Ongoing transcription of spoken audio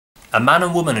A man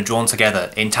and woman are drawn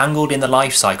together, entangled in the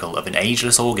life cycle of an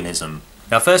ageless organism.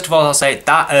 Now, first of all, I'll say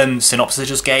that synopsis I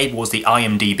just gave was the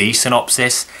IMDb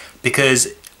synopsis, because,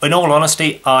 in all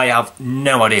honesty, I have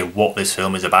no idea what this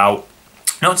film is about.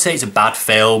 Not to say it's a bad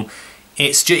film,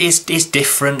 it's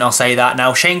different, I'll say that.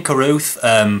 Now, Shane Carruth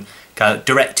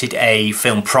directed a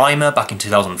film Primer back in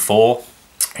 2004,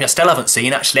 which I still haven't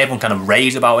seen, actually. Everyone kind of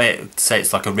raves about it, say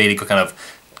it's like a really good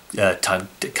time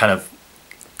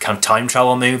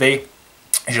travel movie.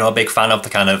 You know, I'm a big fan of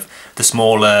the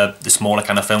smaller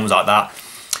kind of films like that.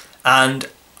 And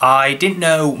I didn't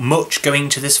know much going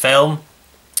to this film,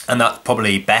 and that's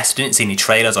probably best. I didn't see any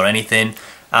trailers or anything,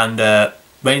 and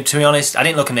to be honest, I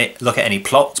didn't look at any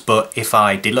plots. But if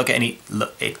I did look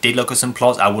at some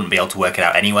plots, I wouldn't be able to work it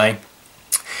out anyway.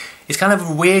 It's kind of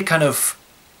a weird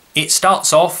it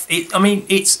starts off. I mean,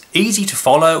 it's easy to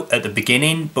follow at the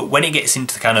beginning, but when it gets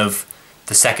into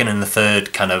the second and the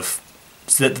third the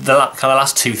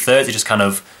last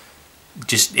 2/3,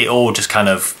 it all just kind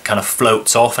of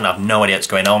floats off, and I have no idea what's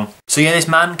going on. So yeah, this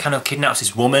man kidnaps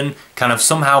this woman,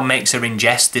 somehow makes her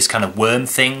ingest this worm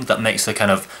thing that makes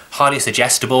her highly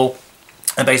suggestible,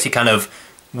 and basically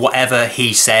whatever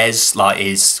he says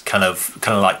is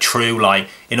like true, like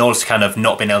in order to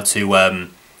not being able to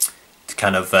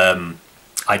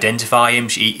identify him,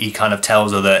 he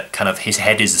tells her that his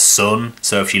head is the sun,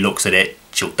 so if she looks at it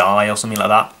she'll die or something like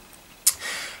that.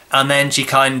 And then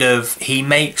he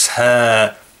makes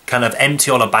her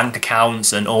empty all her bank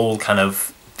accounts and all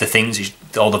the things,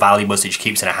 all the valuables that she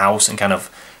keeps in her house, and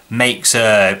makes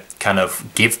her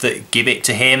give it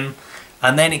to him.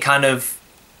 And then it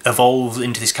evolves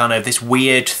into this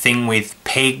weird thing with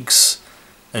pigs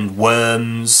and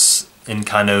worms, and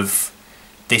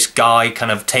this guy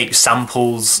takes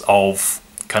samples of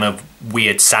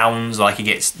weird sounds, like he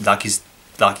gets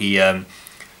he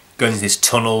goes into this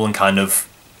tunnel and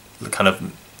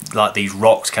like these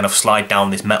rocks slide down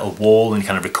this metal wall, and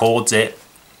records it.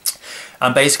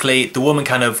 And basically the woman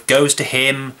goes to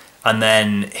him, and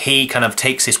then he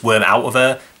takes this worm out of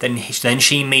her. Then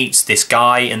she meets this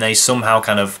guy, and they somehow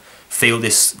feel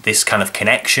this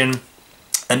connection.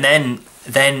 And then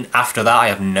after that, I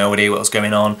have no idea what's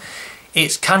going on.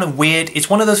 It's weird. It's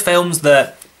one of those films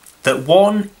that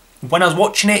when I was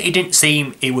watching it, it didn't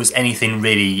seem it was anything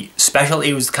really special.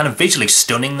 It was visually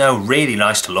stunning though, really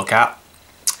nice to look at.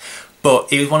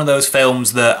 But it was one of those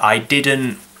films that I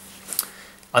don't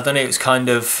know, it was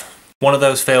one of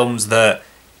those films that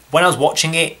when I was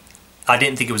watching it, I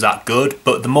didn't think it was that good.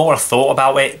 But the more I thought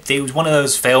about it, it was one of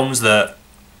those films that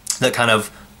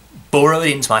burrowed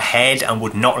into my head and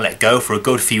would not let go for a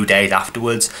good few days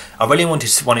afterwards. I really wanted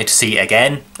to see it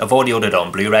again. I've already ordered it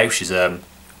on Blu-ray, which is so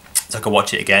I could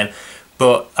watch it again.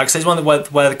 But like I said, it's one where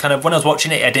when I was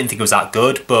watching it, I didn't think it was that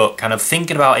good. But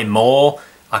thinking about it more,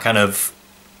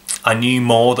 I knew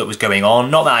more that was going on.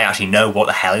 Not that I actually know what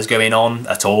the hell is going on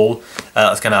at all. I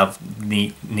was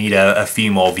need a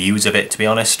few more views of it, to be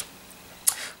honest.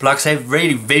 But like I said,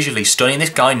 really visually stunning. This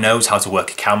guy knows how to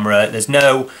work a camera. There's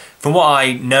no, from what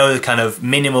I know,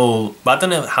 minimal. I don't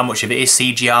know how much of it is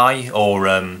CGI or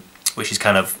which is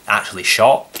actually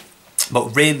shot,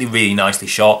 but really, really nicely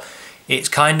shot. It's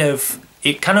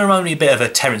it reminded me a bit of a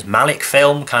Terrence Malick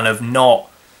film,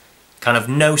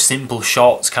 no simple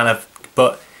shots,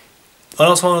 but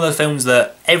also one of those films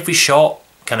that every shot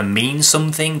means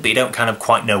something, but you don't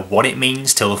quite know what it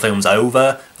means till the film's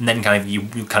over, and then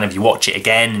you watch it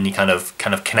again and you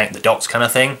connect the dots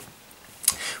thing,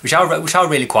 which I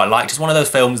really quite liked. It's one of those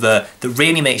films that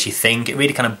really makes you think. It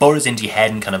really burrows into your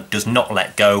head and does not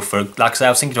let go for, like I said,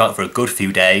 I was thinking about it for a good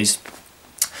few days.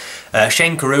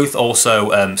 Shane Carruth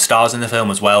also stars in the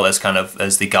film as well as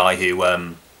as the guy who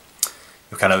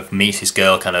meets his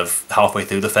girl halfway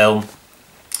through the film.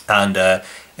 And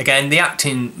again, the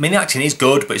acting is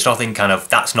good, but it's nothing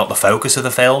that's not the focus of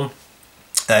the film.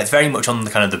 It's very much on the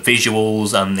the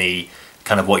visuals and the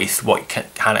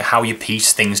how you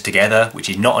piece things together, which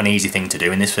is not an easy thing to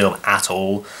do in this film at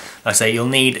all. Like I say,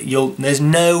 there's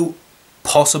no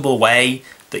possible way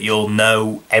that you'll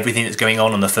know everything that's going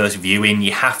on the first viewing.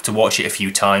 You have to watch it a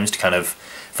few times to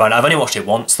find out. I've only watched it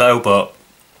once though, but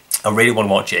I really want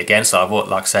to watch it again, so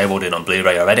like I say, I've ordered it on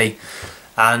Blu-ray already.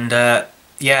 And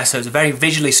yeah, so it's a very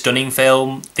visually stunning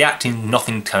film. The acting,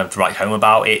 nothing to write home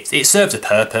about. It serves a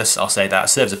purpose, I'll say that. It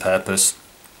serves a purpose.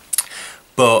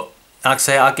 But like I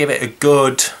say, I'll give it a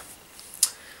good...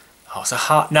 Oh, it's a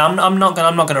hard... No, I'm not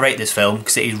gonna rate this film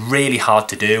because it is really hard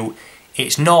to do.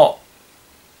 It's not...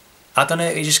 I don't know,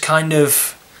 it just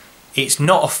It's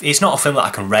not a film that I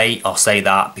can rate, I'll say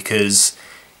that, because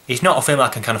it's not a film I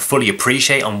can fully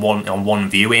appreciate on one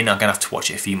viewing. I'm gonna have to watch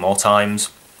it a few more times.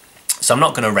 So I'm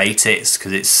not going to rate it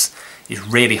because it's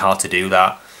really hard to do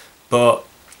that. But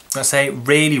I say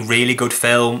really good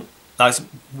film. Like,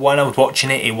 when I was watching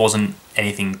it, it wasn't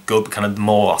anything good, but kind of the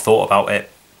more I thought about it,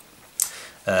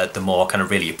 the more I kind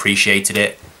of really appreciated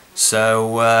it.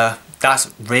 So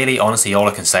that's really honestly all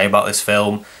I can say about this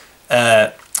film.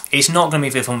 It's not going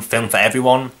to be a film for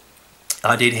everyone.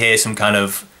 I did hear some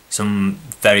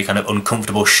very kind of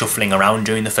uncomfortable shuffling around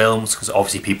during the films, because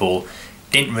obviously people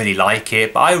didn't really like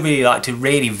it, but I really liked it.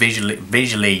 Really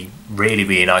visually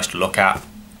really nice to look at,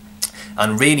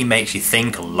 and really makes you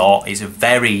think a lot. It's a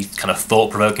very kind of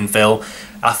thought-provoking film.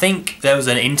 I think there was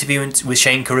an interview with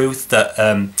Shane Carruth that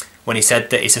when he said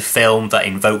that it's a film that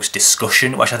invokes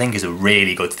discussion, which I think is a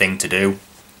really good thing to do.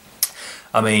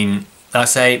 I mean, I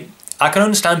can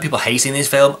understand people hating this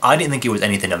film. I didn't think it was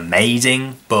anything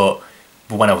amazing, but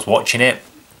when I was watching it,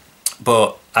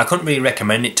 but I couldn't really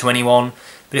recommend it to anyone.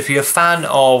 But if you're a fan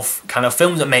of kind of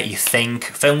films that make you think,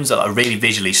 films that are really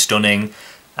visually stunning,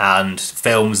 and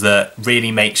films that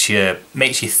really makes you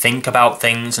think about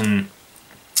things, and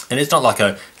it's not like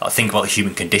think about the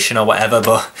human condition or whatever,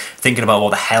 but thinking about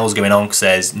what the hell's going on, because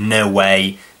there's no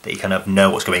way that you kind of know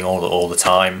what's going on all the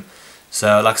time.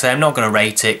 So like I say, I'm not going to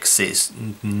rate it because it's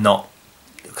not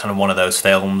kind of one of those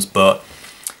films, but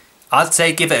I'd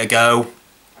say give it a go.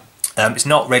 It's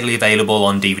not readily available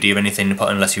on DVD or anything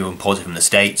unless you import it from the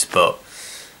States, but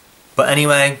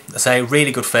anyway, I say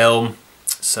really good film.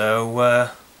 So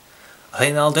I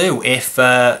think that'll do. If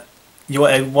you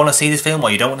want to see this film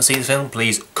or you don't want to see this film,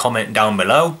 please comment down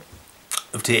below.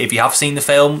 If you have seen the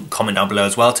film, comment down below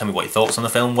as well. Tell me what your thoughts on the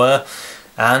film were.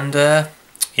 And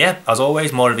yeah, as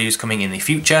always, more reviews coming in the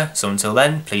future. So until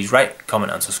then, please rate,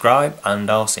 comment and subscribe, and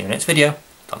I'll see you in the next video.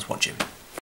 Thanks for watching.